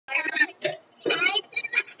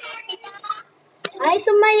Hi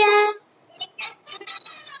Sumaya.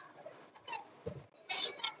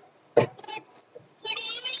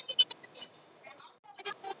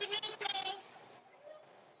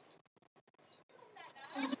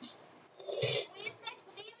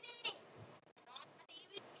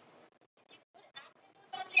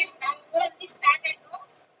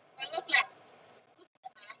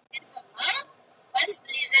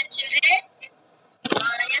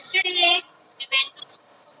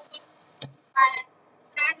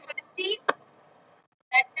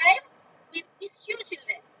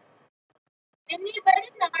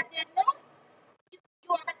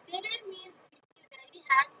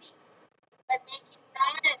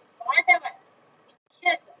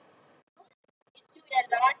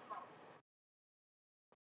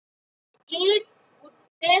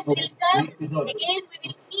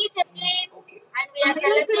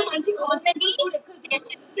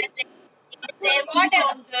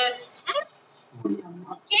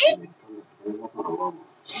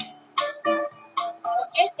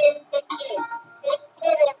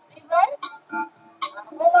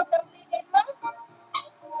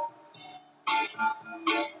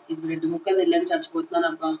 ఇప్పుడు 2 ముక్కలు తినలేక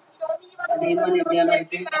చచ్చిపోతున్నానబ్బా. అదేమని ఇండియాలో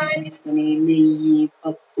అయితే వేసుకొని నెయ్యి,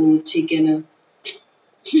 పప్పు, chicken.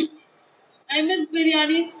 I miss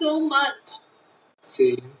biryani so much.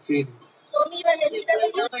 Same feeling.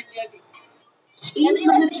 Even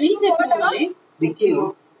the drinks everywhere. Dicky,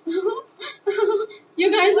 You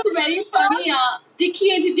guys are very funny, Dicky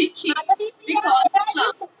and Dicky. We call it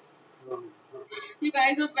Trump. You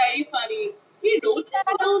guys are very funny. We don't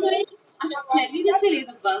settle down, right? అసలు cleanliness ఏ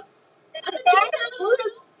లేదబ్బా.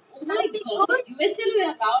 Oh my god, USA లో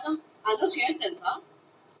ఇలా కావడం అదో చేయరు తెలుసా?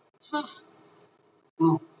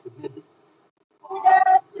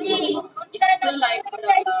 ఇక్కడ light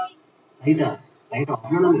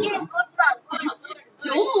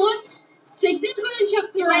Jones signal గురించి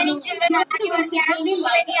చెప్తున్నాను. సిగ్నల్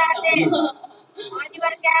లైట్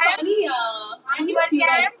కానీ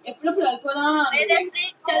ఎప్పుడప్పుడు వెళ్ళిపోదాం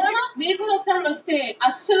తెలుసా. మీరు కూడా ఒకసారి వస్తే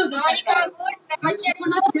అస్సలు ఇప్పుడు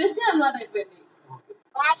నాకు తెలిస్తే అలవాటు అయిపోయింది.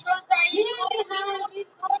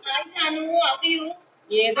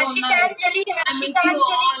 ఏదో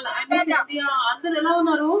అందరు ఎలా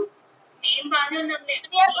ఉన్నారు?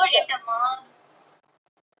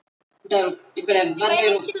 ఇక్కడ ఎవ్వరు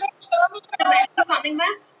లేరు.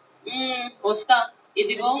 వస్తా.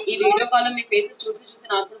 ఇదిగో ఈ వీడియో కాల్ మీ ఫేస్ చూసి చూసి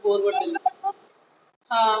నాకు కూడా బోర్ కొట్టింది.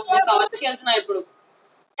 కావచ్చు వెళ్తున్నా ఇప్పుడు.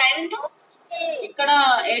 ఇక్కడ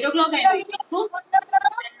 8 o'clock అయింది.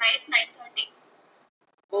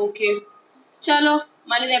 ఓకే చలో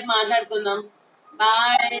మళ్ళీ రేపు మాట్లాడుకుందాం.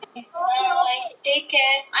 Bye.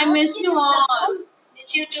 I miss you all.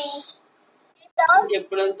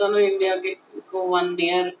 ఎప్పుడు వెళ్తాను ఇండియాకి? ఇంకో 1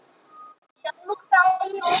 year.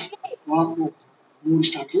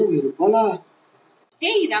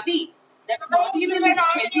 Hey Ravi, that's not even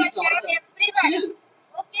 $20. Chill.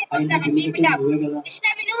 ₹10.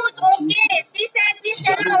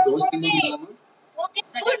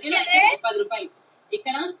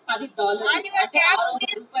 ఇక్కడ $10 అంటే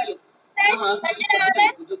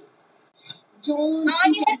 $600. Jones,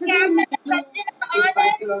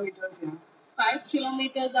 5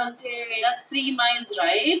 kilometers అంటే that's 3 miles,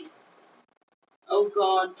 right? Oh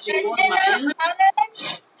god, 3 more miles.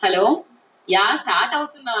 Hello? Yeah start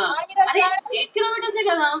అవుతున్నా. అరే 8 kilometers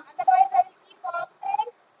కదా.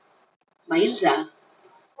 మైల్సా?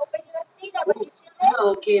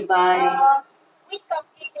 Okay bye.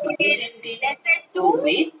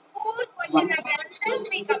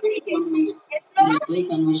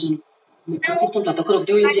 కన్వర్షన్ సిస్టమ్ ప్రతి ఒక్కరు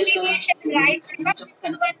ఒకటే యూజ్ చేస్తున్నారు.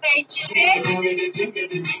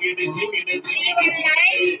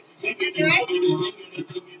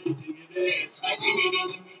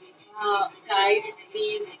 గైస్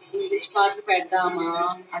ప్లీజ్ ఇంగ్లీష్ పాటలు పెడదామా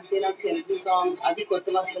అంటే నాకు తెలుగు సాంగ్స్ అది కొత్త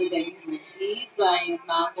వస్తుంది తెలియదు. ప్లీజ్ గైస్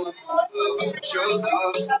నా కోసం.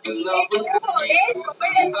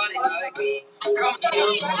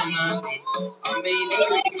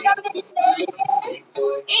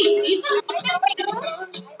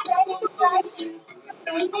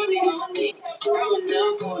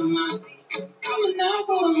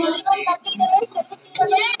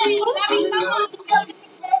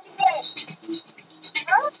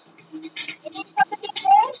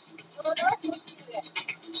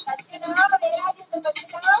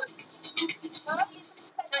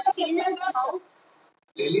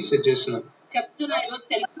 చెప్తున్నా ఈరోజు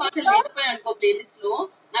తెలుగు పాటలు లేకపోయాయి అనుకో ప్లేలిస్ట్ లో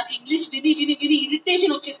నాకు ఇంగ్లీష్ విని విని విని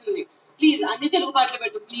ఇరిటేషన్ వచ్చేసింది. ప్లీజ్ అన్ని తెలుగు పాటలు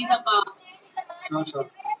పెట్టు ప్లీజ్ అబ్బా.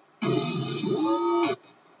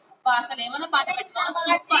 అసలు ఏమన్నా పాట పెట్టినా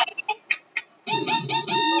super.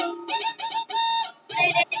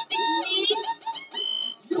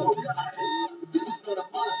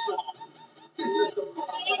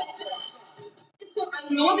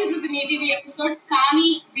 episode.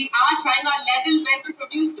 Kani, we are trying our level best to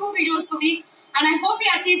produce 2 videos per week, and I hope we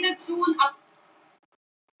achieve it soon.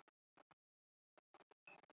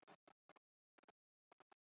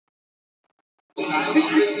 Happy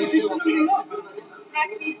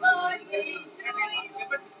birthday.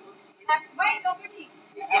 Happy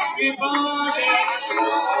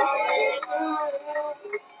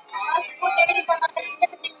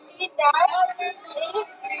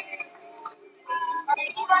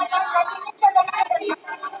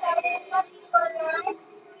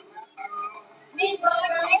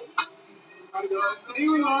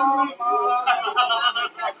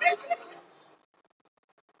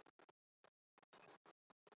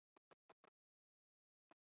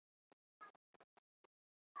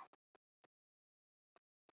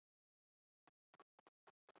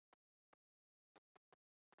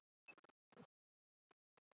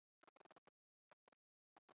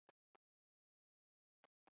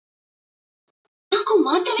నాకు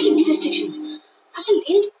మాత్రమే ఇన్ని రెస్ట్రిక్షన్స్ అసలు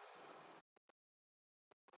ఏంటి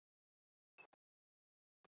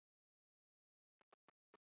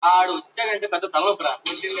ఆడు వచ్చాడంటే పెద్ద తలనొప్పరా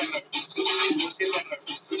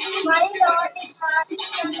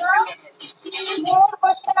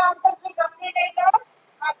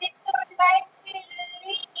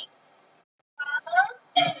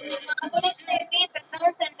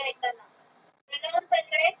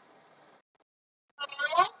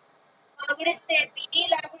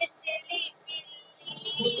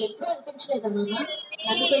ఎప్పుడు అనిపించలేదా మామ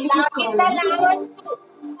నన్ను పెళ్లి చేసుకోవాలని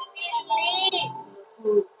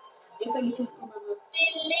పెళ్లి చేసుకోమన్నా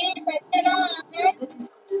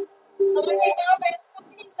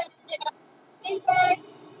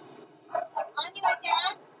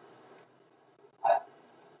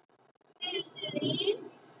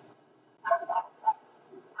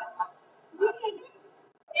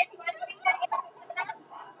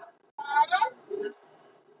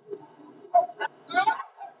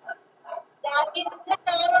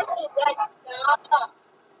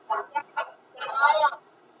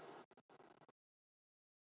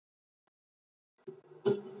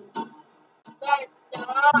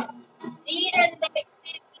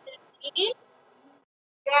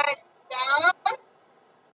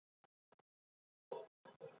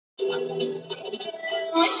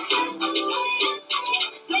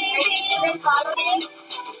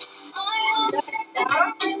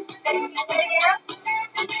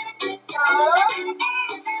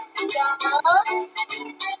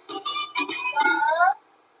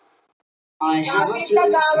I have a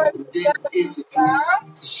feeling this is the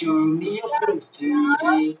truth. So show me your face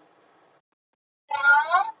today.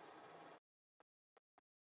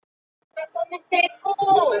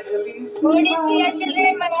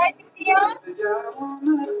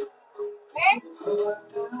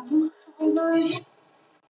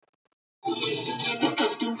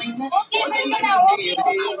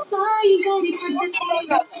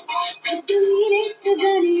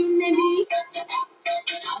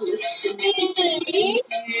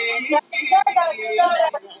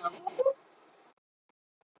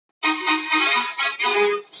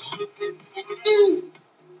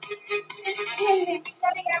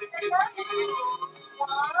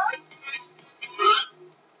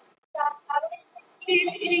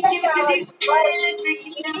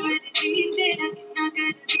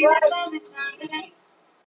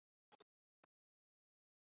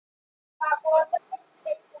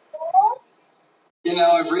 You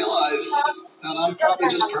know, I've realized that I'm probably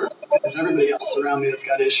just perfect. There's everybody else around me that's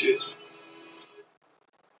got issues.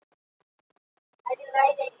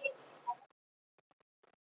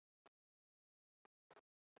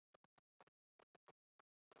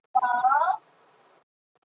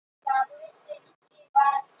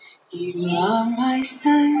 You are my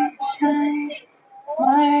sunshine,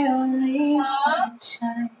 my only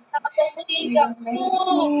sunshine. You make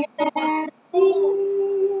me happy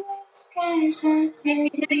when skies are gray.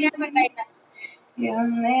 You'll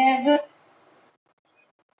never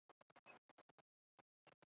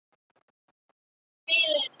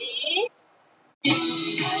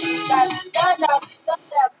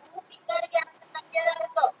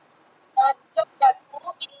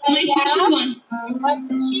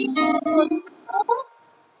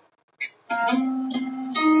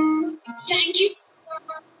Thank you.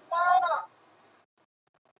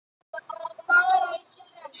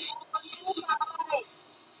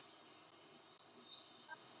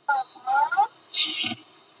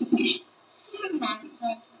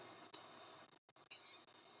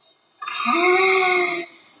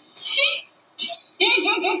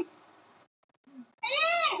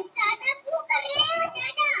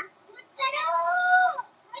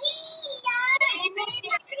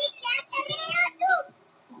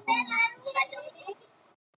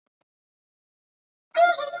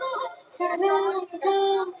 Today's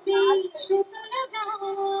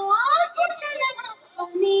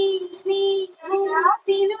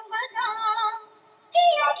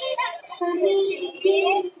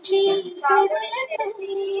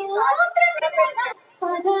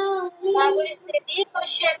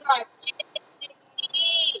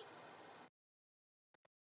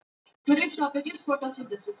topic is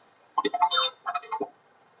photosynthesis.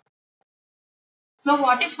 So,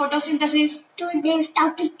 what is photosynthesis? Today's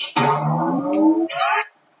topic.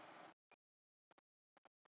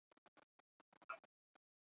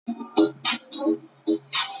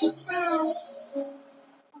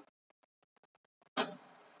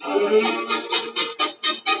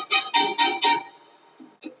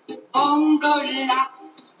 Bongo la,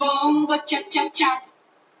 bongo cha cha cha.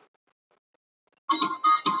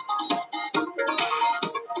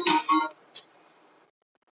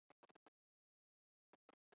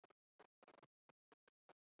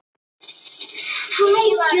 Hi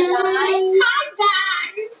guys. Hi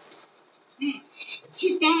guys.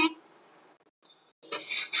 Today.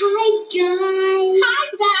 Hi guys. Hi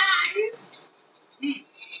guys.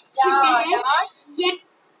 Today. Yeah.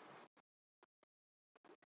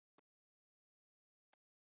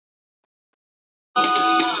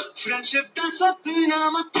 Friendship does something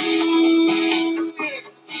I'm a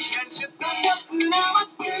Friendship does something I'm a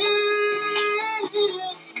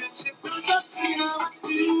Friendship does something I'm a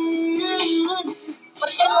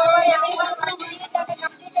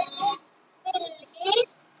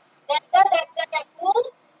దగ్గరకు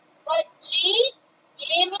వచ్చి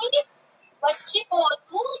ఏమి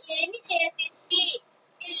వచ్చిపోతూ ఏమి చేసింది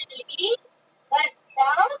పిల్లి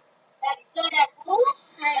దగ్గరకు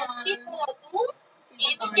వచ్చిపోతూ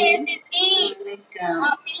ఏమి చేసింది ఆ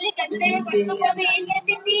పిల్లి దగ్గరకు వచ్చిపోతూ ఏం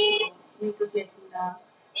చేసింది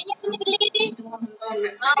ఏం చేసింది పిల్లి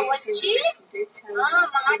వచ్చి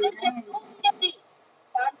మాట చెప్తూ ఉన్నది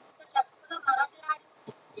దాంతో చక్కగా మాట్లాడుతూ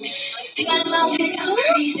అందంగా ఉంటూ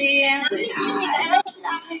నవ్వించింది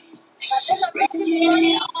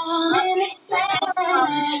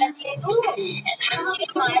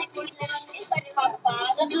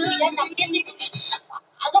కదా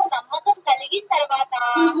బాగా నమ్మకం కలిగిన తర్వాత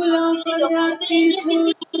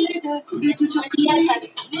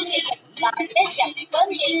అంటే శబ్దం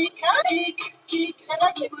చేయకుండా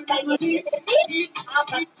ఆ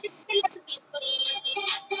పక్షి పిల్లలు తీసుకుని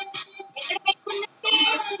ఎక్కడ పెట్టుకుంది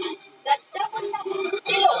గద్ద ఉన్న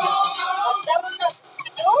గుడ్డిలో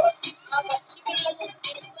ఆ పక్షి పిల్లలు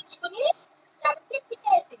తీసుకొచ్చుకుని చంపెట్టి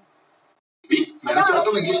చేసింది.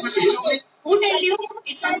 Who tell you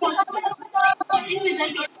it's impossible? Watching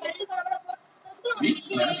result is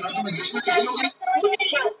Who tell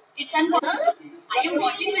you it's impossible? I am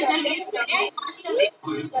watching result is today I passed away.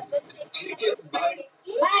 Bye.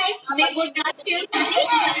 May God bless you.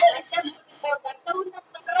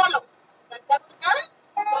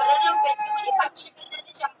 గొర్రెలో పెట్టుకుని పక్షి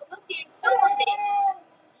పిల్లల్ని చంపుతూ తింటూ ఉండేది.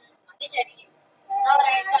 అది జరిగింది. Now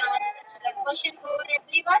write the answer. The question go over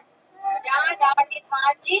everyone. Ja dot in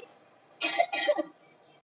margin.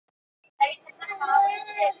 Right now how is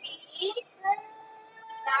the really?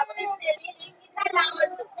 Now is the really కింద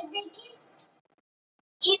రావద్దు.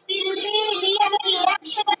 ఈ పిల్లి అనే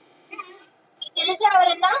రియాక్షన్ తెలుసా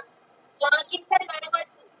ఎవరన్నా? లాగిత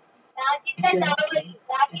నడవద్దు, లాగిత తాగద్దు,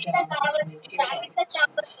 లాగిత కావద్దు, జాగిత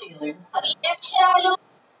చావద్దు. అవి ఏ అక్షరాలు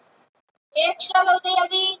అవుతాయి?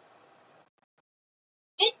 అవి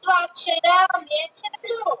విద్వాక్షరం. ఏ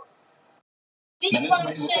అక్షరాలు?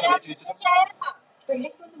 విద్వాక్షరం.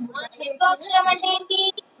 విద్వాక్షరం అంటే ఏంటి?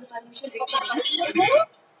 ఒక హల్లుకు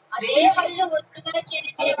అదే హల్లు ఒత్తుగా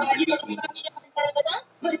చేరితే వాటి విద్వాక్షరం అంటారు కదా.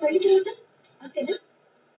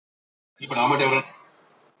 ఇప్పుడు ఆమె ఎవరు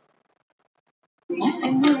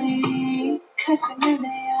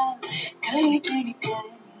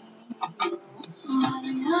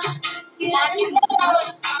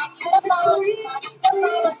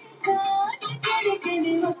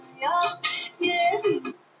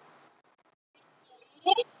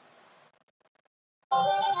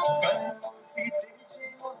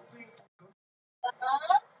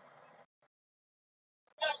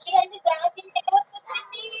చూడండి దాగిని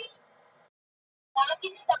వచ్చింది,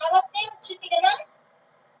 దాగిని దావతే వచ్చింది కదా.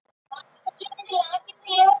 చూడండి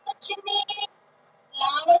లాగిని ఏ వత్తు వచ్చింది?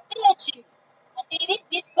 లావత్తు వచ్చింది. అంటే ఇది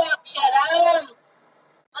ద్విత్వాక్షరం.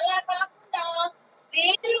 అలా కాకుండా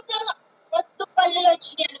వేరుగా ఒత్తు పళ్ళులు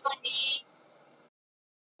వచ్చినాయి అనుకోండి,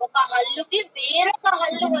 ఒక హల్లుకి వేరొక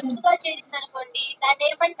హల్లు ఒత్తుగా చేరింది అనుకోండి, దాన్ని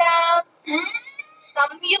ఏమంటాం?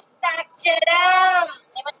 సంయుక్తాక్షరం.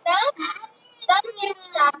 ఏమంటాం?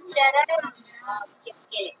 సంయుక్తాక్షరం.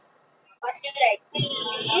 ఫస్ట్ రైట్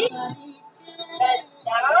పిల్లి, గద్ద,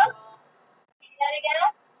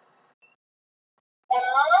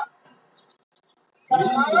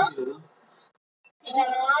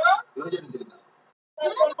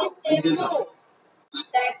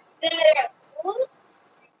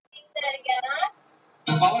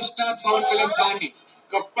 పవర్ స్టార్ పవన్ కళ్యాణ్ కానీ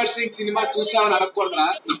గబ్బర్ సింగ్ సినిమా చూసామని అడగకుండా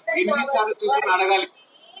ఎన్నిసార్లు చూసామని అడగాలి.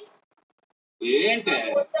 ఏంటే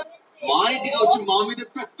మా ఇంటికి వచ్చి మా మీద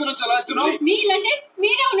పెత్తనం చలాస్తున్నావు? మీలంటే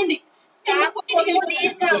మీరే ఉండండి.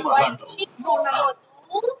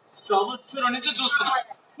 సంవత్సరం నుంచి చూస్తున్నా.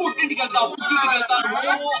 పుట్టింటికి వెళ్తా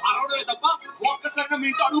అరవడమే తప్ప ఒక్కసారిగా మీ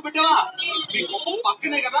ఇంట్లో అడుగు పెట్టావా? మీ గొప్ప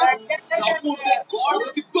పక్కనే కదా, తప్పు ఉంటే గోడ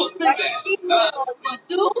దూకి తొత్తుంటే.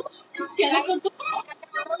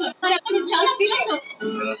 చాలా ఫీల్ అవుతావు.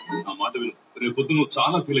 నా మాట విను, రేపొద్దు నువ్వు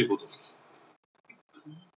చాలా ఫీల్ అయిపోతావు.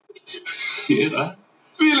 ఏరా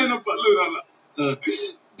ఫీల్ అయిన పర్లేదు నాన్న,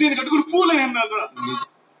 దీనికి అడుగురు ఫూల్ అయ్యాను నాన్న.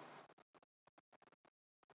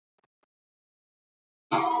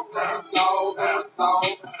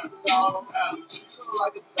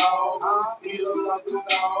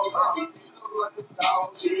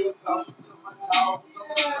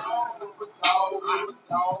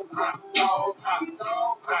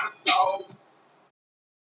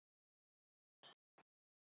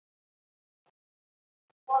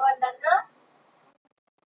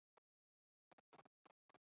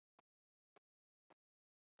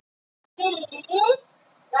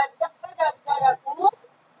 దగ్గరకు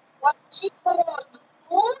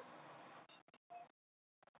వచ్చిపోతూ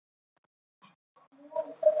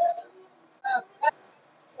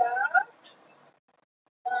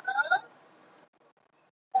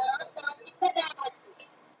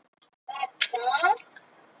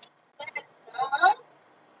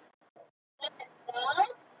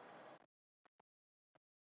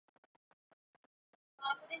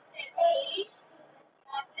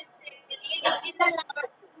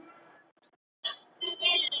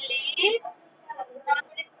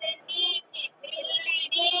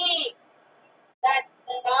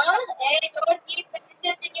don't keep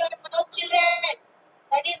pencils in your mouth, children.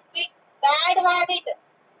 That is big bad habit.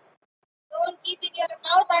 Don't keep in your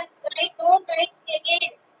mouth and don't write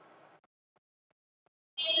again.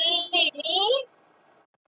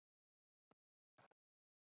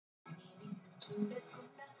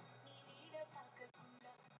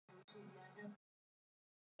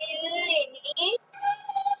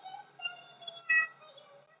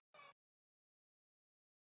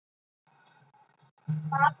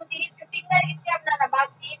 Bago dito finger ityam na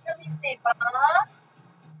bago dito mistake pa.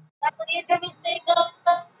 Bago dito mistake ka.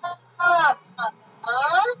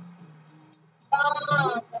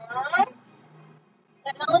 Baga.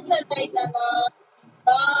 Pronounce right na.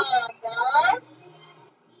 Baga.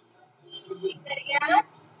 Finger ya.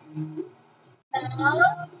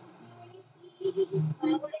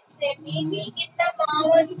 మీ కింద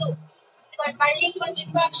మావద్దు. మళ్ళీ కొంచెం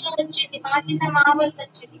అక్షరం వచ్చింది, మా కింద మావద్దు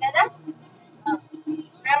వచ్చింది కదా.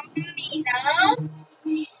 నమ్మినా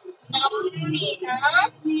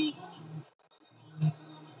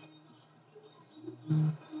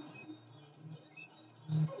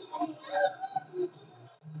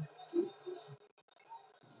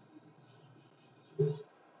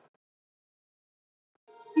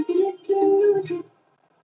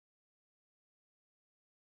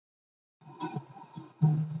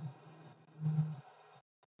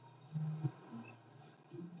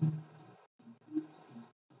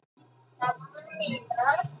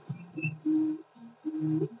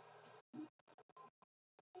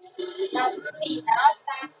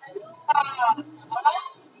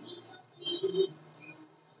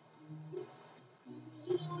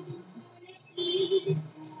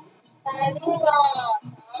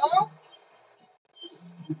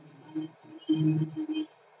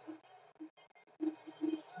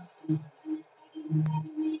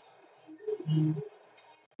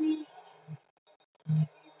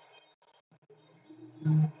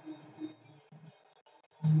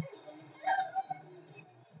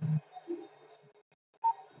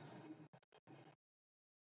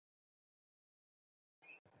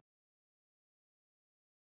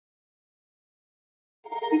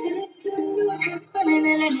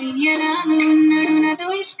ఉన్నాడు నాతో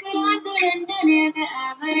ఇష్కరాడుంటనే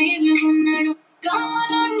యావరేజ్ ఉన్నాడు.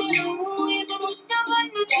 కమ్మనుండి నువ్వు ఇది ముద్ద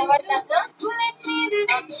పండు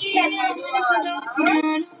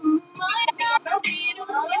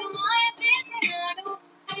మాయ చేసినాడు.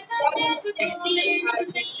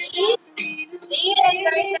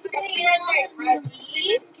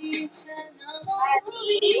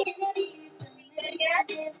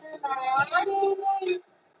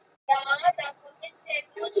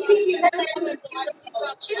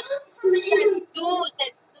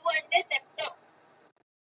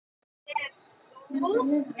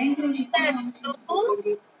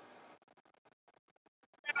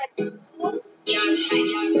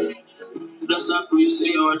 That's not who you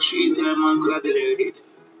say you're a cheater, man, could have did it.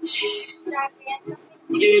 But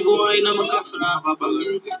if you want in my coffin, I'm a bag of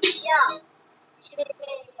regrets.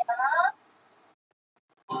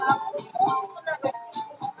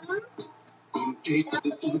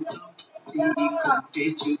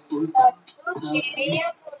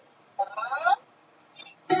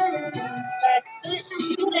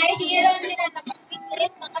 You write here only that the working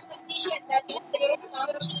place not sufficient. That is great now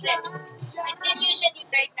children. Continuation you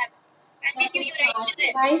write that. Continue you write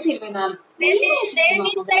children. Why Silvina? Then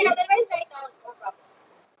inside otherwise write down. No problem.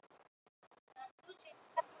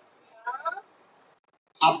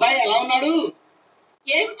 అబ్బాయి ఎలా ఉన్నాడు?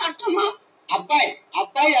 ఏం కట్టమ్మా అబ్బాయి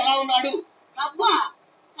అబ్బాయి ఎలా ఉన్నాడు? అబ్బా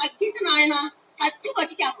తగ్గింది నాయన కత్తి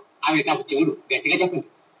పట్టికాము అవి కాదు చెవుడు, గట్టిగా చెప్పండి.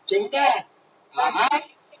 చెవుడా? ఆహా,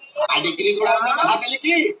 ఆ డిగ్రీ కూడా ఉందా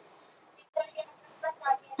మహాతల్లికి?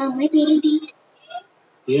 అమ్మాయి పేరేంటి?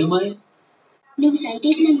 ఏమై నువ్వు సైట్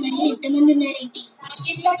వేసిన అమ్మాయిలు ఎంతమంది ఉన్నారేంటి?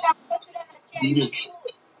 మీనాక్షి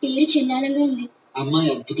పేరు చిన్నాలంగా ఉంది. అమ్మాయి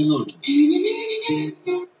అద్భుతంగా ఉంటుంది.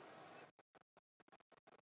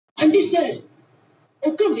 అంటే సార్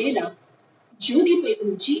ఒకవేళ జోగిపేట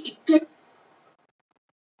నుంచి ఇక్కడ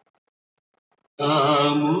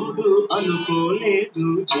రాముడు అనుకోలేదు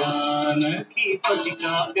జానకి పతి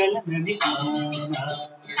కాగలనని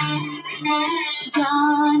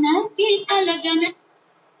Janaki కలగన.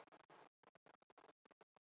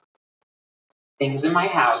 Things in my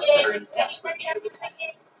house that are in desperate need of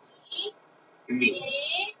attention. Me.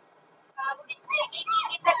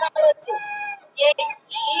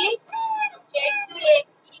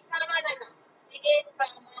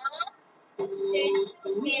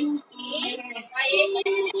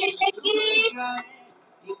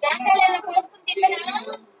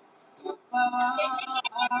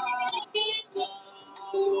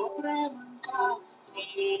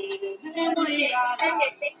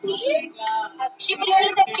 పక్షి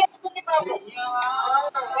పిల్లలు తగ్గించుకుంది బాబు.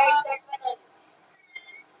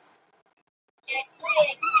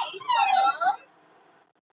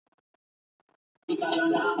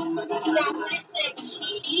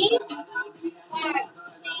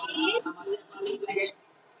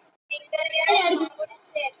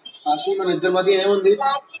 అసలు మన ఇద్దరి మధ్య ఏముంది?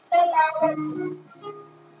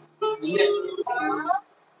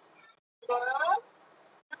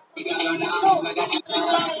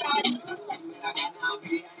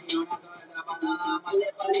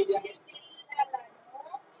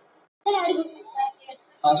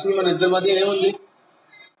 అసలు మన ఇద్దరి మధ్య ఏముంది?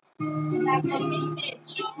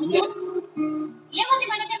 ఏముంది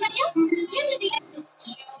మన ఇద్దరి మధ్య? ఏముంది?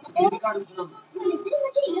 మన ఇద్దరి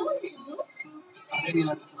మధ్య ఏముంది Siddhu?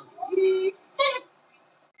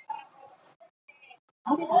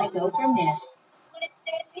 How did I go from this?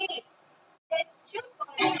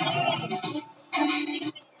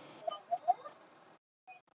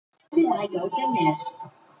 How did I go from this?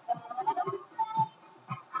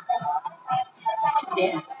 To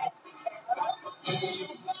this.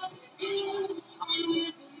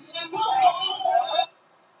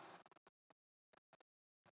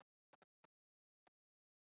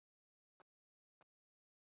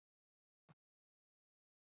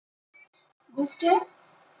 Booster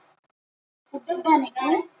food వద్దా నీకు?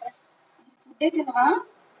 ఫుడ్డే తినవా?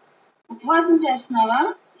 ఉపవాసం చేస్తున్నావా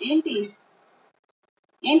ఏంటి?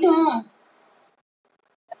 ఏంటో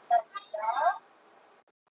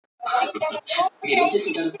మీరేం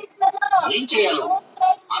చేస్తుంటారు? ఏం చేయాలో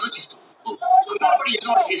ఆలోచిస్తూ అప్పుడు ఏదో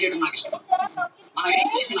ఒకటి చేసేయడం నాకు ఇష్టం. మనం ఏం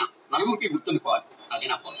చేసినా నలుగురికి గుర్తుండిపోవాలి. అది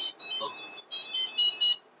నా policy.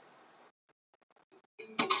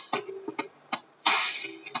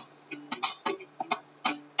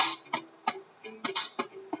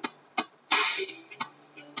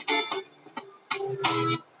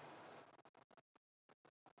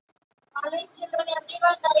 Children,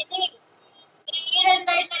 everyone writing. Read and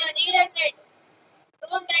write.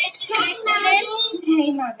 Don't write this way, children.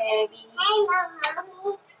 Hey, my baby.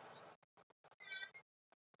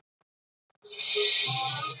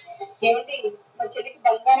 ఏమిటి మా చెల్లికి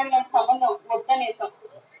బంగారం లాంటి సంబంధం వద్దనేసాం.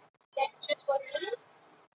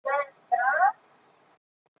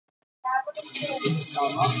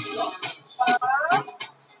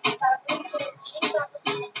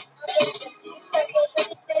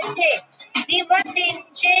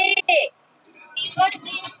 నివసించే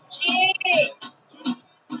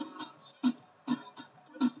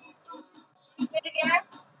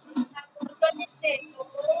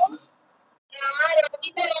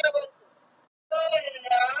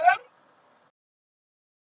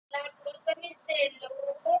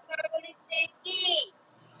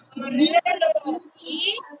గొర్రెలోకి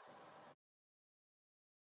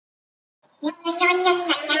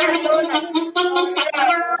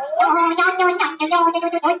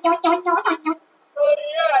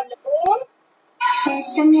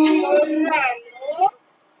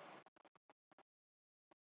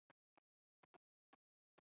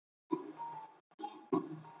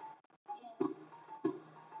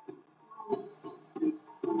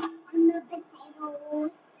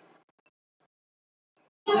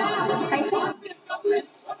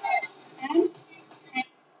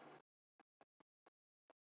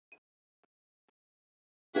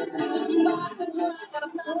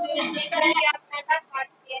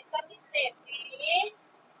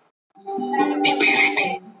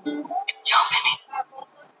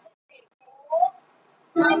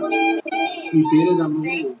మీ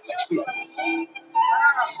పేరేదమ్మా? లక్ష్మి,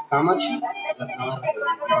 కామాక్షి,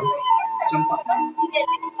 చంప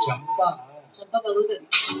చంప చంప పగులుతుంది.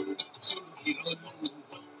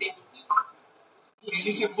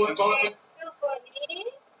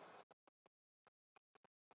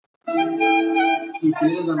 మీ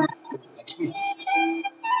పేరేదమ్మా? లక్ష్మి,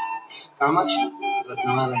 కామాక్షి,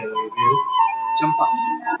 రత్నమాల మీ పేరు చంప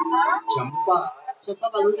చంప చంప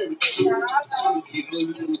పగులుతుంది. మీ పేరేదమ్మా?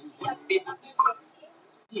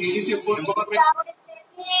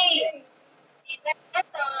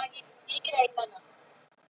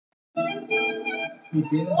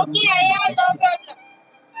 Okay, I have no problem.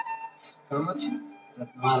 Kamakshi,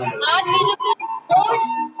 Ratnamala God visible.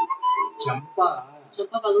 చంప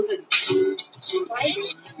చంప పగులుతుంది. Why?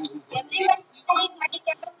 Everyone saying money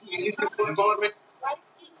cannot be why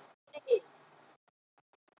is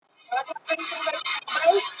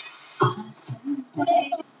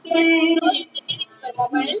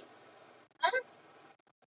mobiles?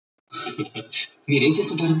 మీరేం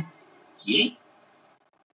చేస్తుంటారు? ఏ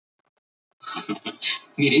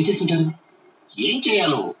మీరేం చేస్తుంటారు? ఏం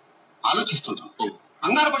చేయాలో ఆలోచిస్తుంటాం.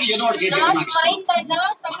 కంగారు పడి ఏదో ఒకటి చేసేది Not నాకు ఇష్టం. mine, Nana.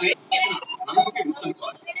 మనం ఏం చేసినా నమ్మకం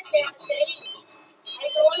గుర్తుంచుకోవాలి. They are saying, I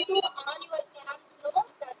told you all your camps, no?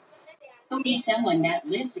 That's why they are Only saying. someone that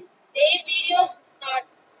lives in Their videos not.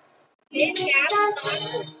 Their camps not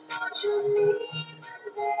good.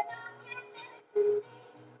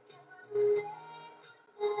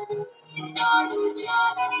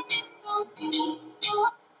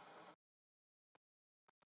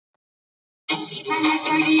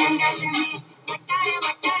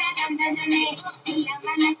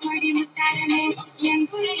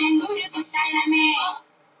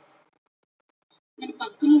 మన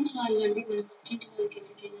పక్కన ఉన్న వాళ్ళు అంటే మన పక్కింటి వాళ్ళకి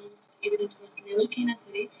ఎవరికైనా ఎదురింటి వాళ్ళకి ఎవరికైనా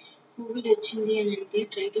సరే కోవిడ్ వచ్చింది అని అంటే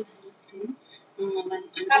try to help them.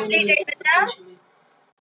 Complete అయిపోయిందా?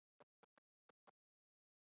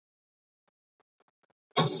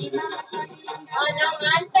 Now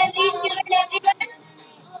answer read children everyone.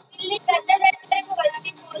 పిల్లి గద్ద దగ్గరకు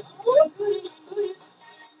వచ్చిపోతూ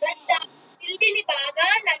గద్ద పిల్లిని బాగా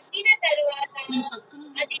నమ్మిన తరువాత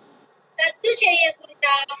అది సద్దు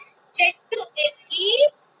చేయకుండా చెట్టు ఎక్కి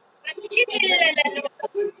పక్షి పిల్లలను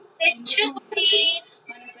తెచ్చుకుని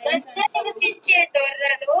గద్ద నివసించే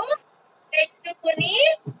దొర్రలో పెట్టుకుని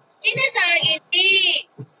తినసాగింది.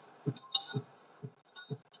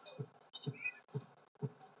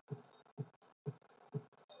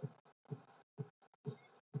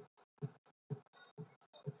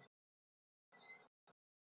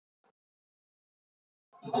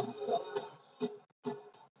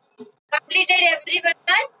 Completed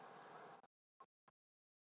everyone?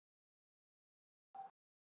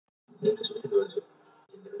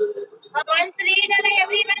 Once read and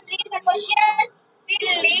everyone read the question.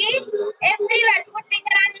 Pilli, everyone put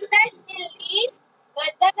finger on that. Pilli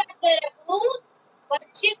గద్ద దగ్గరకు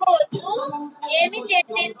వచ్చిపోతూ ఏమి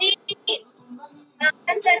చేసింది?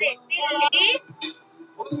 ఆన్సర్ పిల్లి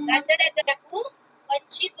గద్ద దగ్గరకు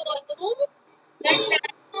వచ్చిపోతూ గద్ద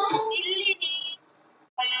పిల్లిని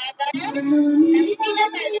బాగా నమ్మిన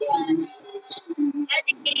తరువాత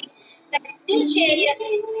అది సద్దు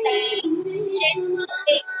చేయకుండా చెట్టు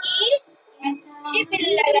ఎక్కి పక్షి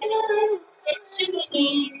పిల్లలను తెచ్చుకుని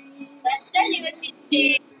గద్ద నివసించే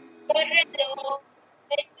గొర్రెలో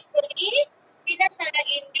పెట్టుకుని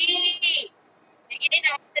తినసాగింది. Again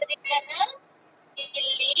answer the కన్నా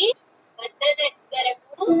పిల్లి గద్ద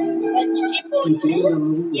దగ్గరకు వచ్చిపోతూ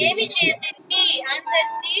ఏమి చేసింది? ఆన్సర్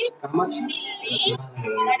కామాక్షి, పిల్లి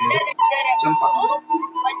గద్ద దగ్గరకు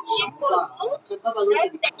వచ్చిపోతూ చంప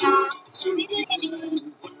పగులుతుంది. గద్ద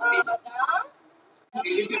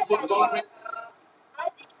పిల్లిని బాగా నమ్మిన తరువాత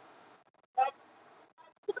అది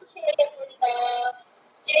సద్దు చేయకుండా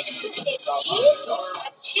చెట్టు ఎక్కి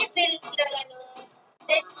పక్షి పిల్లలను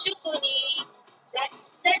తెచ్చుకుని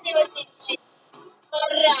గద్ద నివసించి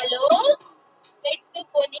కొర్రలో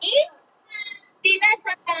పెట్టుకొని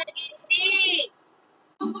తినసాగింది.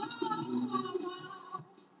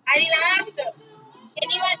 I will ask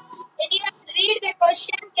anyone read the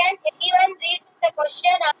question? Can anyone read the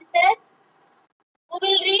question answer? Who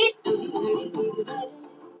will read?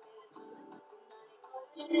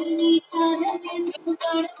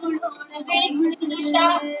 Nisha.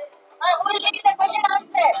 Who will read the question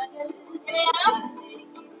answer? Can I ask?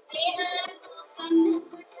 Neha.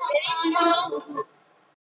 Karishma.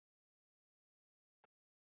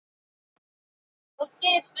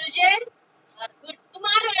 Okay, Srujan. Good.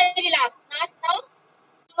 Tomorrow I will ask.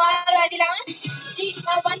 last?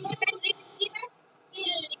 One more time read.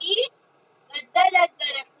 పిల్లి గద్ద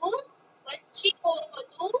దగ్గరకు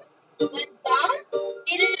వచ్చిపోతూ గద్ద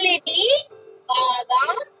పిల్లిని బాగా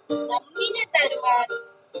నమ్మిన తరువాత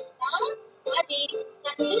అది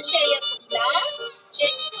సద్దు చేయకుండా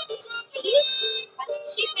చెట్టు ఎక్కి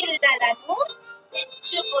పక్షి పిల్లలను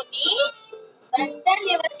తెచ్చుకొని గద్ద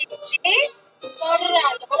నివసించే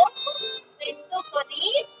కొర్రలో పెట్టుకొని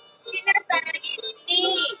తినసాగింది.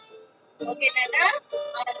 ఓకేనా?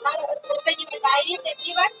 Open your diaries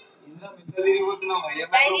everyone. Diary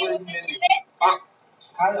open children.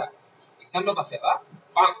 Exam లో పాస్ అయ్యావా?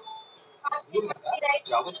 రైట్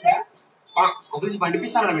జాబ్ వచ్చిందా? ఒకటి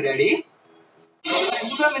పండిపిస్తాను మీ డాడీ.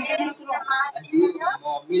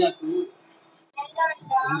 మమ్మీ నాకు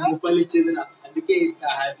రూపాయలు ఇచ్చేది రా, అందుకే ఇంత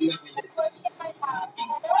హ్యాపీగా feel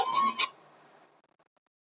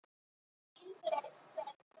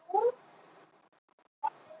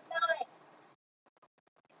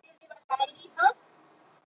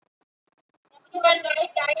Everyone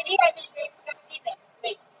write diary. I will wait for the next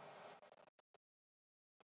page.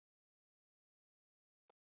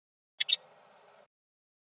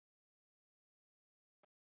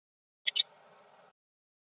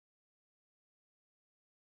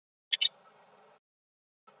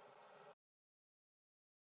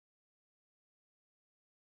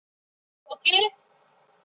 Okay,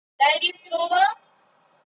 diary is over.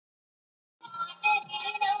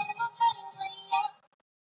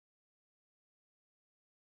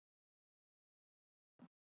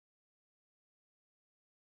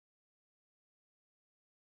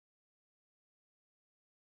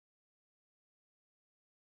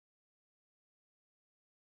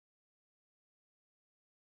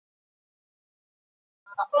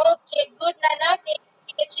 Okay, good, Nana.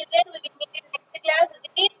 Take children. We will meet in next class.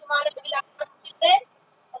 Okay, tomorrow we will ask children.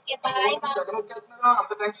 Okay, bye, ma'am.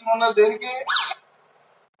 అంత tension ఉన్నారు దేనికి?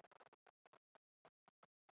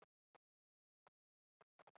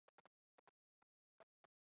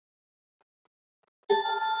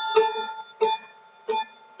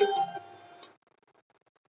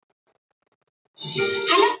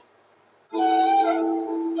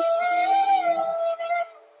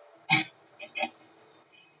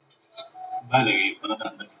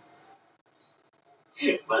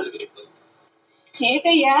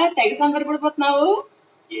 ఏంటయ్యా తెగ సంబరపడిపోతున్నావు?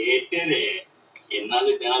 ఏంటేదే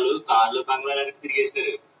ఎన్నాళ్ళు జనాలు కార్లు బంగ్లాలు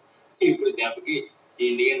తిరిగేసినారు. ఇప్పుడు దెబ్బకి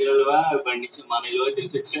తిండి గింజలువా బండించి మనలో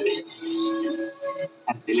తెలిసి వచ్చాడు.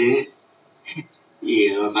 అంతేలే,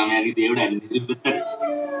 ఏదో సమయానికి దేవుడు అన్ని చూపిస్తాడు.